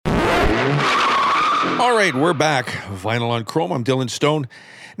All right, we're back. Vinyl on Chrome. I'm Dylan Stone.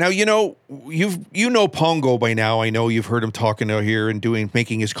 Now, you know Pongo by now. I know you've heard him talking out here and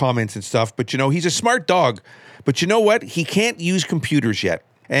making his comments and stuff, but he's a smart dog. But you know what? He can't use computers yet.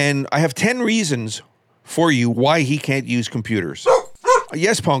 And I have 10 reasons for you why he can't use computers.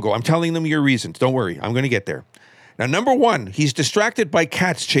 Yes, Pongo, I'm telling them your reasons. Don't worry, I'm going to get there. Now, number 1, he's distracted by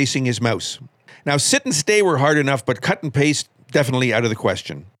cats chasing his mouse. Now, sit and stay were hard enough, but cut and paste, definitely out of the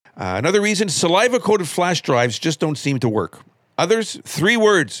question. Another reason, saliva-coated flash drives just don't seem to work. Others, 3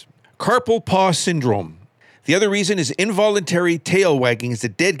 words, carpal paw syndrome. The other reason is involuntary tail wagging is a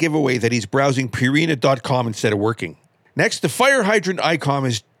dead giveaway that he's browsing Purina.com instead of working. Next, the fire hydrant icon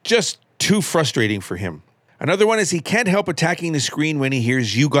is just too frustrating for him. Another one is he can't help attacking the screen when he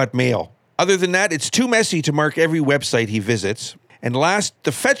hears "you got mail." Other than that, it's too messy to mark every website he visits. And last,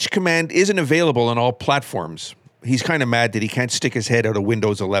 the fetch command isn't available on all platforms. He's kind of mad that he can't stick his head out of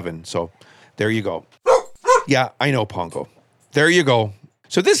Windows 11. So there you go. Yeah, I know, Pongo. There you go.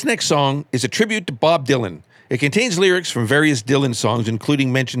 So this next song is a tribute to Bob Dylan. It contains lyrics from various Dylan songs,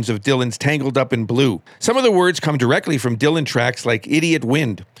 including mentions of Dylan's Tangled Up in Blue. Some of the words come directly from Dylan tracks like Idiot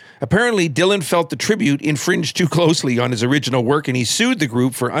Wind. Apparently, Dylan felt the tribute infringed too closely on his original work, and he sued the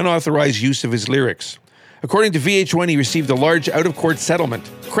group for unauthorized use of his lyrics. According to VH1, he received a large out-of-court settlement.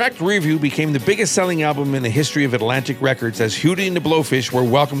 Cracked Rearview became the biggest-selling album in the history of Atlantic Records as Hootie and the Blowfish were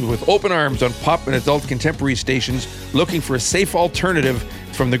welcomed with open arms on pop and adult contemporary stations looking for a safe alternative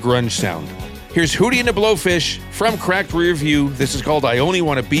from the grunge sound. Here's Hootie and the Blowfish from Cracked Rearview. This is called I Only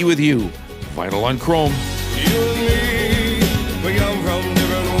Want to Be With You. Vinyl on Chrome. You and me, we come from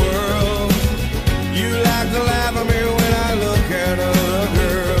different worlds. You like to laugh at me when I look at other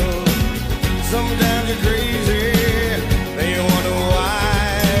girls. Sometimes you're crazy, then you wonder why.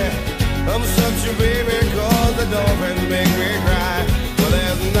 I'm such a baby cause the dolphins make me cry. Well,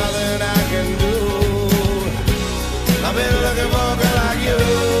 there's nothing I can do. I've been looking for a girl like you.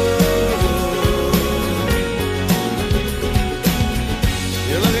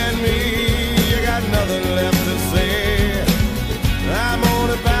 You look at me, you got nothing left to say. I'm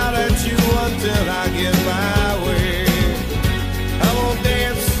only bound at you until I get my way. I won't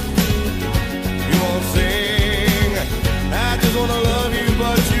dance, you won't sing. I just wanna love you,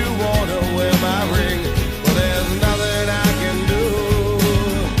 but you wanna wear my ring. Well, there's nothing I can do.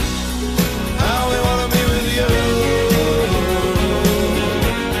 I only wanna be with you.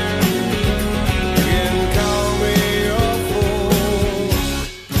 You can call me your fool.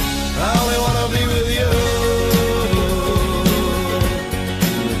 I only wanna be with you.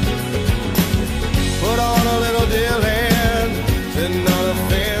 Put on a little Dylan, sitting on a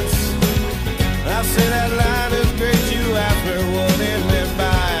fence. I say that line is great, you asked me what it meant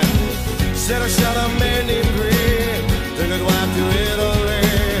by. Said I shot a man named Greg, took his wife to Italy.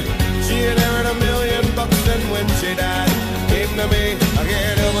 She had earned $1 million, and when she died, came to me. I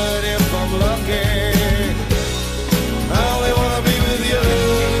can't help it if I'm lucky. I only wanna be with you.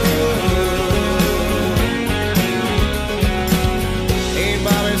 Ain't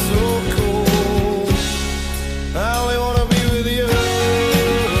Bobby so cool? I only wanna be with you.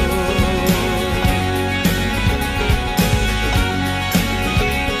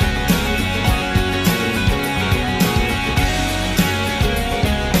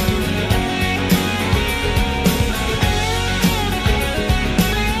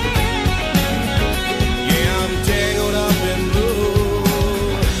 Yeah, I'm tangled up in blue.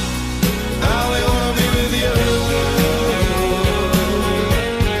 I only wanna be with you.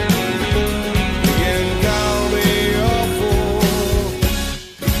 You can call me your fool.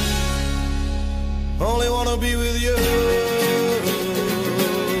 Only wanna be with you.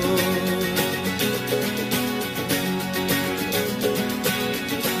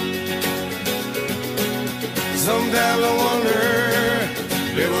 Sometimes I wonder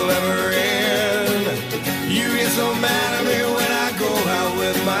if it will ever end. You get so mad at me when I go out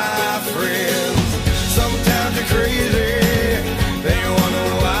with my friends. Sometimes you're crazy, then you wonder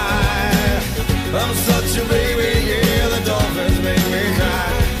why. I'm such a baby, yeah, the dolphins make me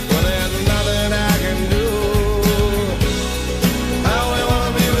cry. Well, there's nothing I can do. I only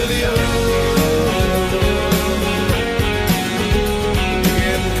wanna be with you. You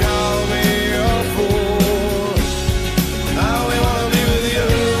can call me your fool. I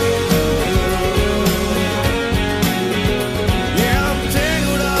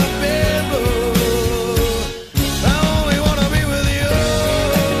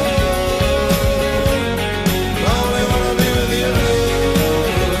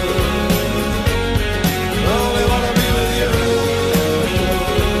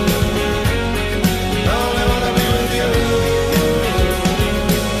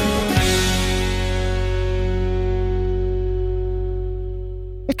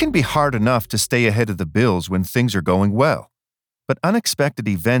can be hard enough to stay ahead of the bills when things are going well, but unexpected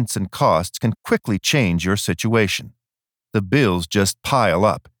events and costs can quickly change your situation. The bills just pile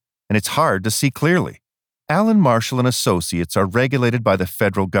up, and it's hard to see clearly. Allen Marshall and Associates are regulated by the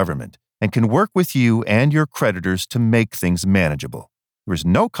federal government and can work with you and your creditors to make things manageable. There is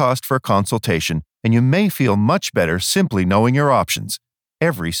no cost for a consultation, and you may feel much better simply knowing your options.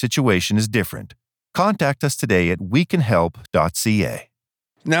 Every situation is different. Contact us today at wecanhelp.ca.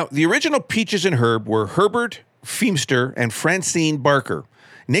 Now, the original Peaches and Herb were Herbert Feimster and Francine Barker,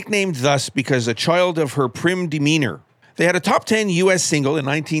 nicknamed thus because a child of her prim demeanor. They had a top 10 U.S. single in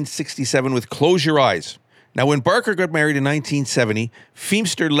 1967 with Close Your Eyes. Now, when Barker got married in 1970,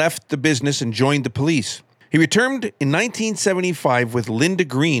 Feimster left the business and joined the Police. He returned in 1975 with Linda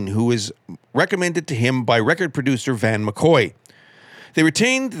Green, who was recommended to him by record producer Van McCoy. They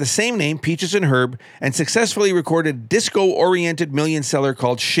retained the same name, Peaches and Herb, and successfully recorded a disco-oriented million seller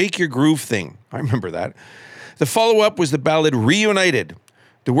called Shake Your Groove Thing. I remember that. The follow-up was the ballad Reunited.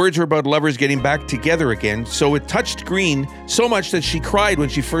 The words were about lovers getting back together again, so it touched Green so much that she cried when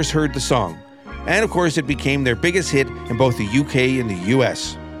she first heard the song. And of course, it became their biggest hit in both the UK and the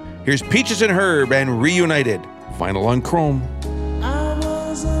US. Here's Peaches and Herb and Reunited, vinyl on Chrome. I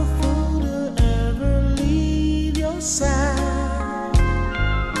was a fool to ever leave your side.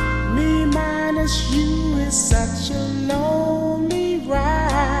 Me minus you is such a lonely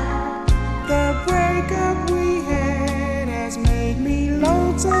ride. The breakup we had has made me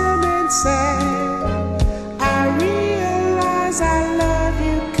lonesome and sad. I realize I love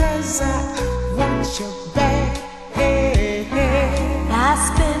you 'cause I want you back. Hey, hey. I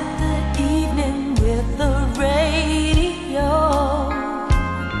spent the evening with the radio.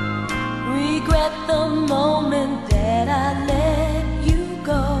 Regret the moment that I let you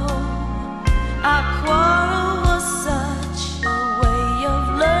go. Our quarrel was such a way of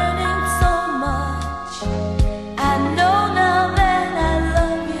learning so much. I know now that I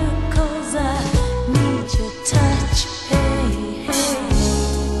love you 'cause I need your touch. Hey, hey.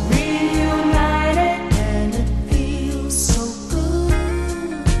 Reunited and it feels so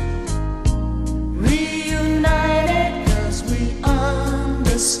good. Reunited 'cause we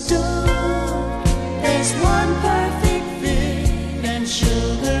understood. There's one perfect fit and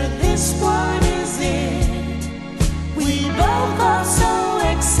sugar, this one is it. We both are so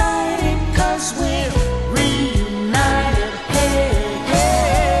excited 'cause we're reunited. Hey, hey.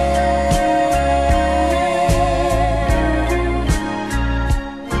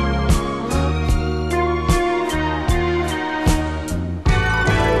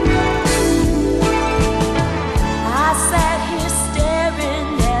 I sat here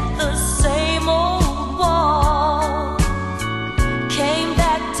staring at the same old wall. Came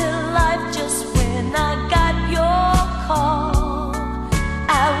back to life just when I got your call.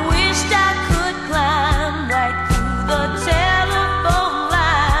 I wished I could climb right through the telephone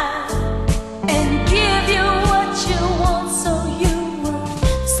line and give you what you want so you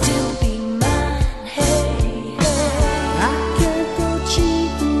would still be mine. Hey, hey. I can't go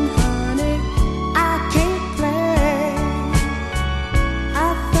cheating, honey. I can't play. I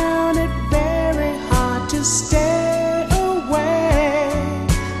found it very hard to stay away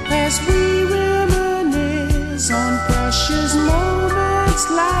as we reminisce on precious moments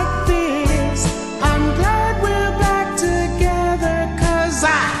like this. I'm glad we're back together 'cause I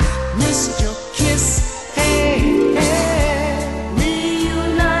missed your kiss. Hey, hey.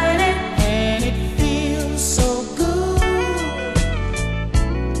 Reunited and it feels so good.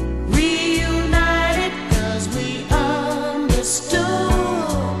 Reunited 'cause we understood.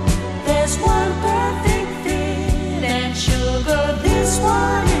 There's one perfect fit and sugar, this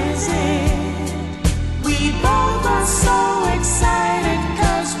one is it.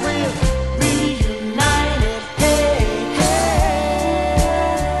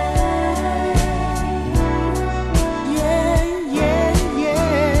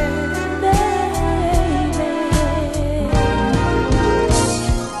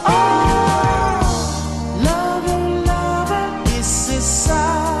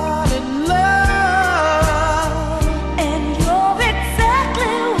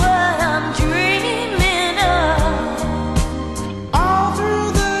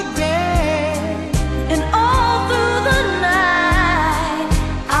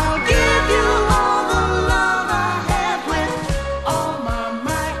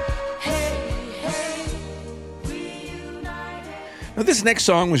 Now, this next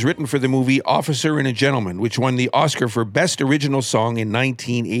song was written for the movie Officer and a Gentleman, which won the Oscar for Best Original Song in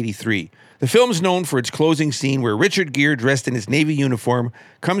 1983. The film's known for its closing scene where Richard Gere, dressed in his Navy uniform,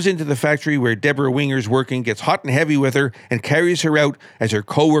 comes into the factory where Deborah Winger's working, gets hot and heavy with her, and carries her out as her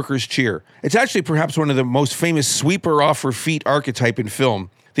co-workers cheer. It's actually perhaps one of the most famous sweeper off her feet archetype in film.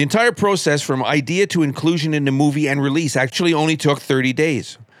 The entire process from idea to inclusion in the movie and release actually only took 30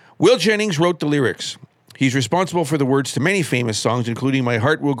 days. Will Jennings wrote the lyrics. He's responsible for the words to many famous songs, including My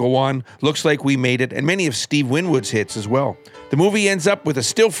Heart Will Go On, Looks Like We Made It, and many of Steve Winwood's hits as well. The movie ends up with a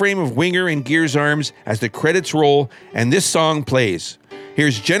still frame of Winger in Gere's arms as the credits roll, and this song plays.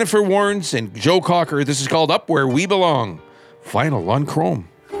 Here's Jennifer Warnes and Joe Cocker. This is called Up Where We Belong. Final on Chrome.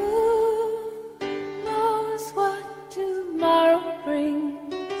 Who knows what tomorrow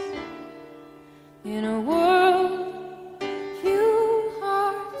brings? In a world few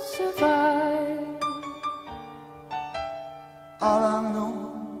hearts survive. All I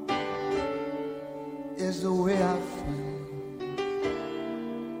know is the way I feel.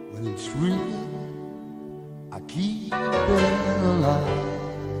 When it's real, I keep it alive.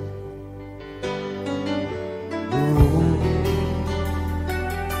 The road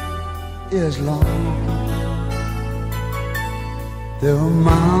is long. There are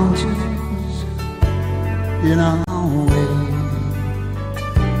mountains in our way,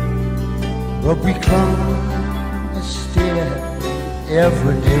 but we climb a stair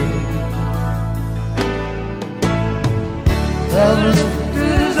every day. The lift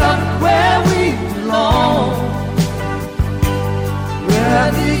is up where we belong,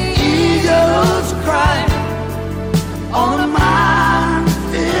 where the eagles cry on the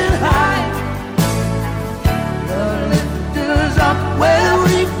mountain high. The lift is up where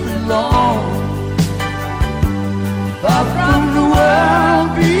we belong, far from the world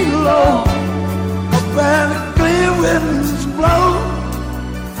below, up where the clear winds blow.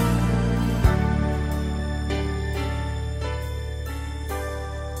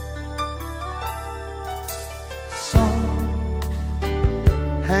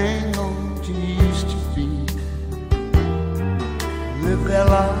 Hang on to used to be, live their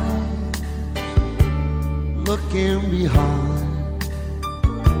lives looking behind.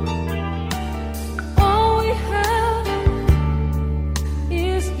 All we have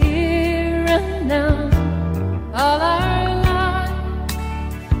is here and now. All our lives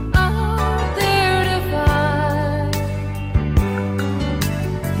are there to find.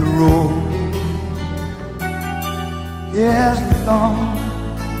 The road is long.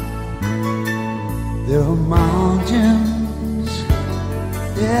 There are mountains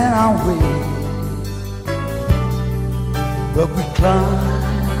in our way, but we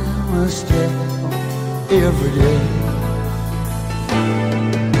climb a step every day.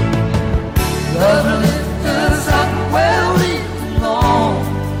 Love lifts us up where we belong,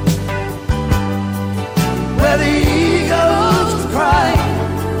 where the eagles cry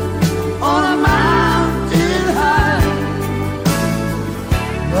on a mountain high.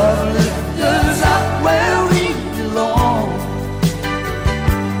 Love lifts us up where we belong,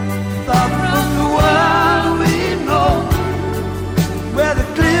 far from the world we know, where the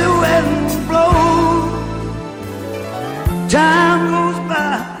clear winds blow. Time goes by,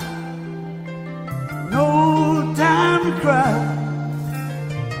 no time to cry.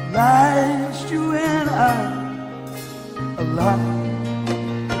 Life's you and I alive.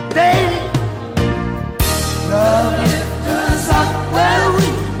 Daily, love lifts us up where we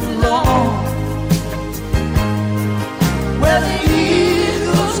belong, where the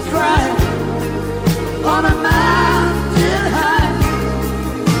eagles cry on a mountain high.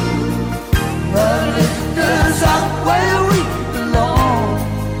 Love lifts us up where we belong,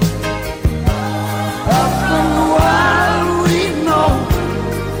 up from the wild we know,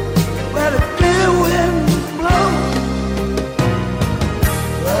 where the clear winds blow.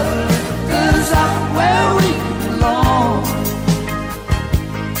 Love lifts us up where we belong,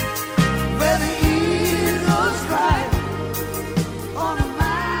 where the eagles cry on a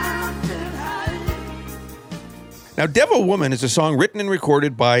mountain high. Now, Devil Woman is a song written and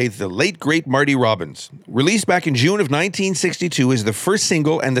recorded by the late, great Marty Robbins. Released back in June of 1962 as the first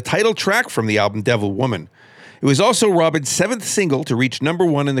single and the title track from the album Devil Woman. It was also Robbins' seventh single to reach number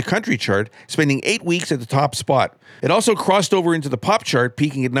one in the country chart, spending 8 weeks at the top spot. It also crossed over into the pop chart,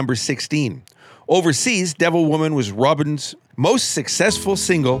 peaking at number 16. Overseas, Devil Woman was Robbins' most successful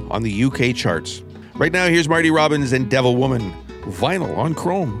single on the UK charts. Right now, here's Marty Robbins and Devil Woman, vinyl on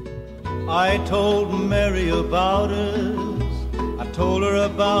Chrome. I told Mary about us. I told her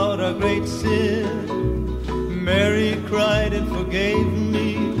about our great sin. Mary cried and forgave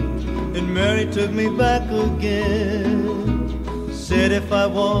me, and Mary took me back again. Said if I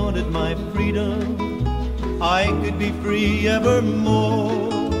wanted my freedom, I could be free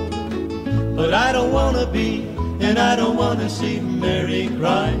evermore. But I don't want to be, and I don't want to see Mary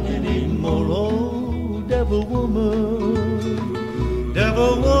cry anymore. Oh, devil woman, let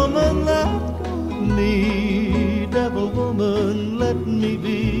go of me. Devil woman, let me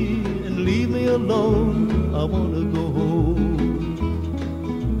be, and leave me alone. I want to go home.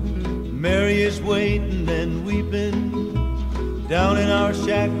 Mary is waiting and weeping down in our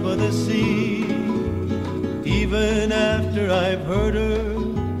shack by the sea. Even after I've hurt her,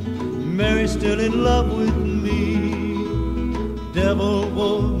 Mary's still in love with me. Devil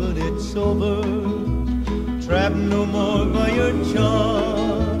woman, it's over. Trapped no more by your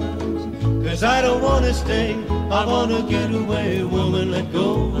charms. 'Cause I don't want to stay, I want to get away. Woman, let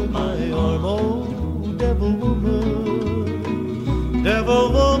go of my arm. Oh, devil woman, let go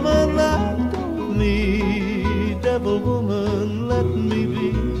of me. Devil woman, let me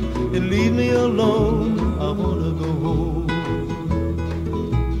be, and leave me alone. I want to go home.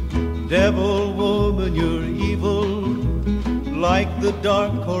 Devil woman, you're evil, like the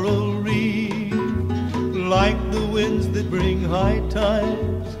dark coral reef, like the winds that bring high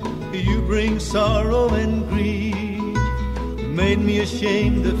tides. You bring sorrow and grief. Made me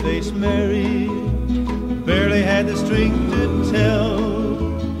ashamed to face Mary, barely had the strength to tell.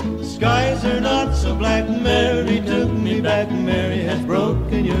 Skies are not so black, Mary took me back. Mary has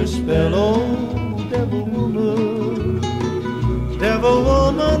broken your spell. Oh, devil woman,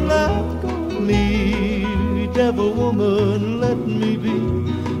 let go of me. Devil woman, let me be,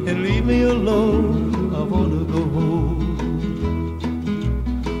 and leave me alone. I want to go home.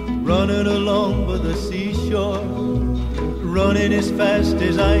 Running along by the seashore, running as fast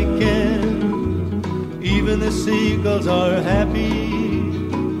as I can. Even the seagulls are happy,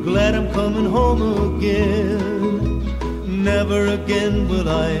 glad I'm coming home again. Never again will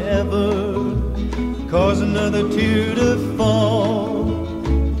I ever cause another tear to fall.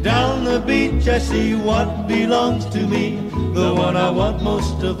 Down the beach I see what belongs to me, the one I want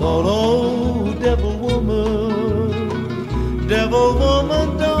most of all. Oh, devil woman,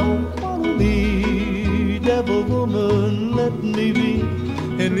 don't follow me. Devil woman, let me be,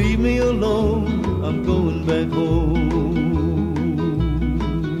 and leave me alone. I'm going back home.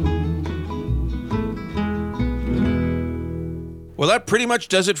 Well, that pretty much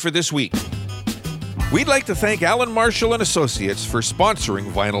does it for this week. We'd like to thank Alan Marshall and Associates for sponsoring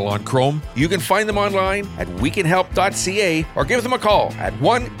Vinyl on Chrome. You can find them online at wecanhelp.ca or give them a call at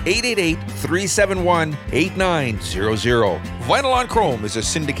 1-888-371-8900. Vinyl on Chrome is a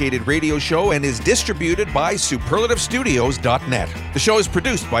syndicated radio show and is distributed by superlativestudios.net. The show is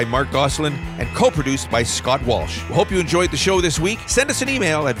produced by Mark Gosselin and co-produced by Scott Walsh. We hope you enjoyed the show this week. Send us an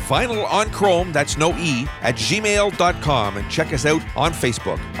email at vinylonchrome, that's no E, at gmail.com, and check us out on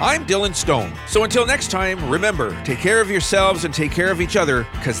Facebook. I'm Dylan Stone. So until next time, remember, take care of yourselves and take care of each other,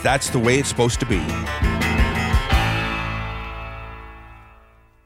 because that's the way it's supposed to be.